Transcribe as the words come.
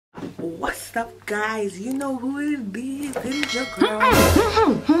What's up, guys? You know who it is. It's your girl.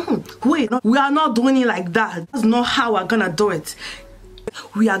 Wait, no, we are not doing it like that. That's not how we're gonna do it.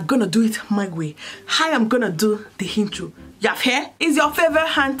 We are gonna do it my way. How I'm gonna do the intro. You've heard? It's your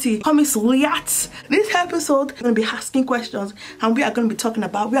favorite auntie, Aunty Suliat. This episode, I'm gonna be asking questions, and we are gonna be talking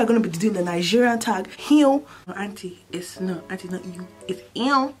about. We are gonna be doing the Nigerian tag. Him, no, auntie, it's no, auntie, not you. It's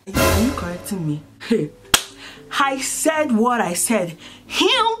him. Are you correcting me? Hey, I said what I said.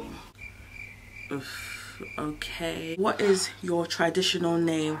 Him. Okay. What is your traditional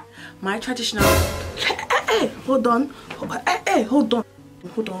name? My traditional. Hey, hold on. Hey, hold on.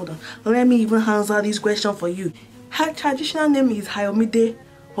 Hold on. Let me even answer this question for you. Her traditional name is Ayomide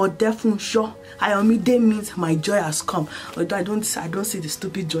or Defunsho. Ayomide means my joy has come. Although I don't see the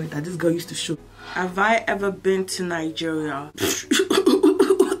stupid joy that this girl used to show. Have I ever been to Nigeria?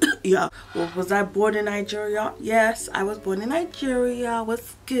 Yeah. Well, was I born in Nigeria? Yes, I was born in Nigeria.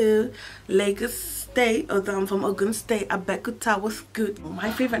 What's good? Lagos State. Although I'm from Ogun State. Abeokuta. What's good?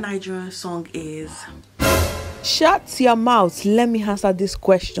 My favorite Nigerian song is. Shut your mouth. Let me answer this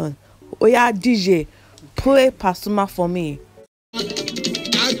question. Oya DJ, play Pasuma for me.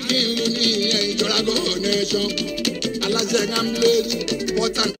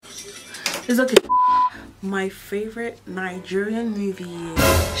 It's okay. My favorite Nigerian movie is...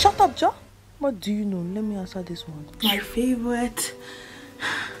 Shut up, Joe. What do you know? Let me answer this one. My favorite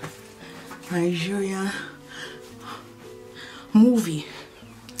Nigerian movie.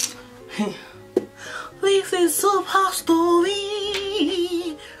 This is Super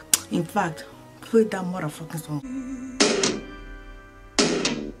Story. In fact, play that motherfucking song.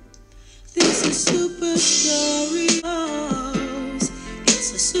 This is Super Story.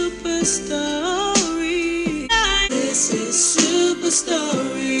 It's a super story. This is Super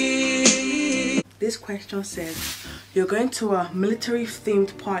Story. This question says, you're going to a military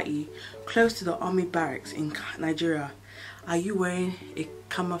themed party close to the army barracks in Nigeria. Are you wearing a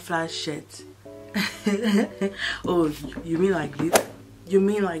camouflage shirt? Oh, you mean like this? You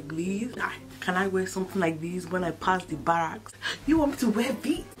mean like these? Can I wear something like these when I pass the barracks? You want me to wear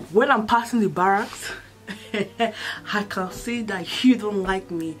these? When I'm passing the barracks, I can see that you don't like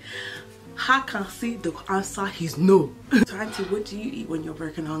me. I can see the answer is no. So auntie, what do you eat when you're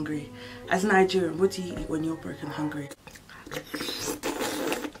broken hungry? As a Nigerian, what do you eat when you're broken hungry?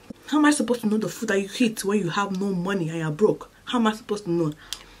 How am I supposed to know the food that you eat when you have no money and you're broke? How am I supposed to know?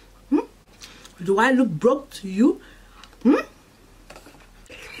 Do I look broke to you?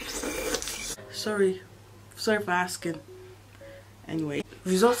 Sorry for asking. Anyway,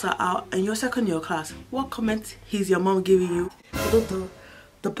 results are out and you're second in your class. What comment is your mom giving you?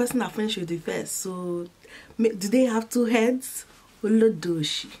 The person that finished with the first. So, do they have two heads? Come on,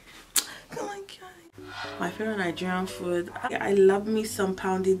 guys. My favorite Nigerian food. I love me some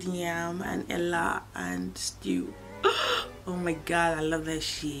pounded yam and ella and stew. Oh my god, I love that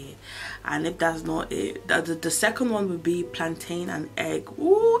shit. And if that's not it, the second one would be plantain and egg.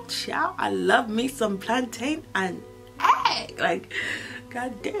 Ooh, chow, I love me some plantain and egg. Like,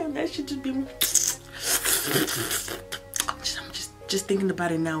 god damn, that should just be... I'm just thinking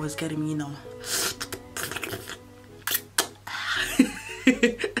about it now is getting me, you know.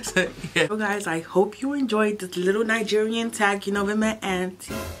 So, yeah. So guys, I hope you enjoyed this little Nigerian tag, you know, with my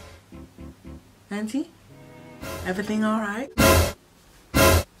auntie. Auntie? Everything alright?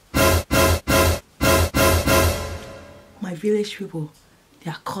 My village people,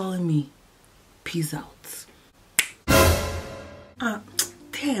 they are calling me peace out.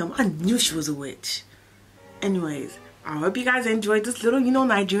 Damn, I knew she was a witch. Anyways, I hope you guys enjoyed this little, you know,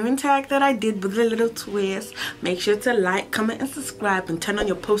 Nigerian tag that I did with a little twist. Make sure to like, comment, and subscribe, and turn on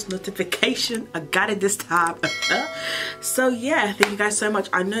your post notification. I got it this time. So yeah, thank you guys so much.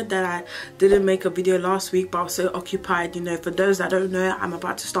 I know that I didn't make a video last week, but I was so occupied. You know, for those that don't know, I'm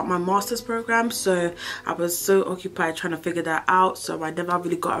about to start my master's program, so I was so occupied trying to figure that out, so I never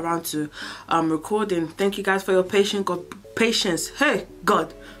really got around to recording. Thank you guys for your patience. Hey,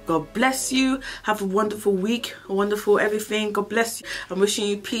 God bless you. Have a wonderful week, a wonderful everything. God bless you. I'm wishing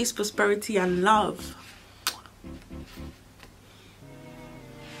you peace, prosperity, and love.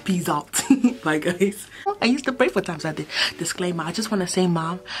 Peace out. Bye guys. I used to pray for times like this. Disclaimer, I just want to say,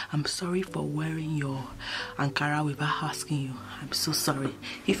 Mom, I'm sorry for wearing your Ankara without asking you. I'm so sorry.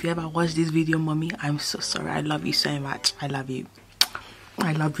 If you ever watch this video, Mommy, I'm so sorry. I love you so much. I love you.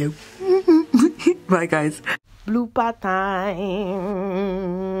 I love you. Bye guys. Blooper time.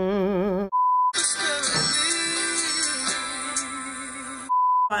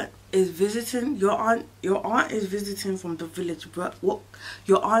 Is visiting your aunt is visiting from the village. What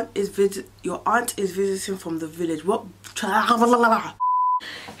your aunt is visiting from the village. What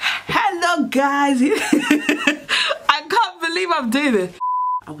up, guys? I can't believe I'm doing this.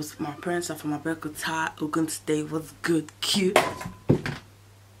 I was with my parents after my birthday. Today was good, cute.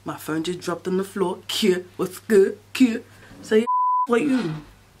 My phone just dropped on the floor. Cute, what's good, cute. So yeah, what you?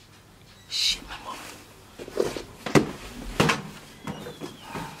 Shit, my mom.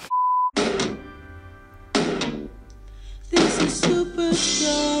 This is Super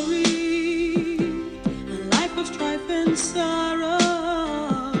Story, a life of strife and sorrow.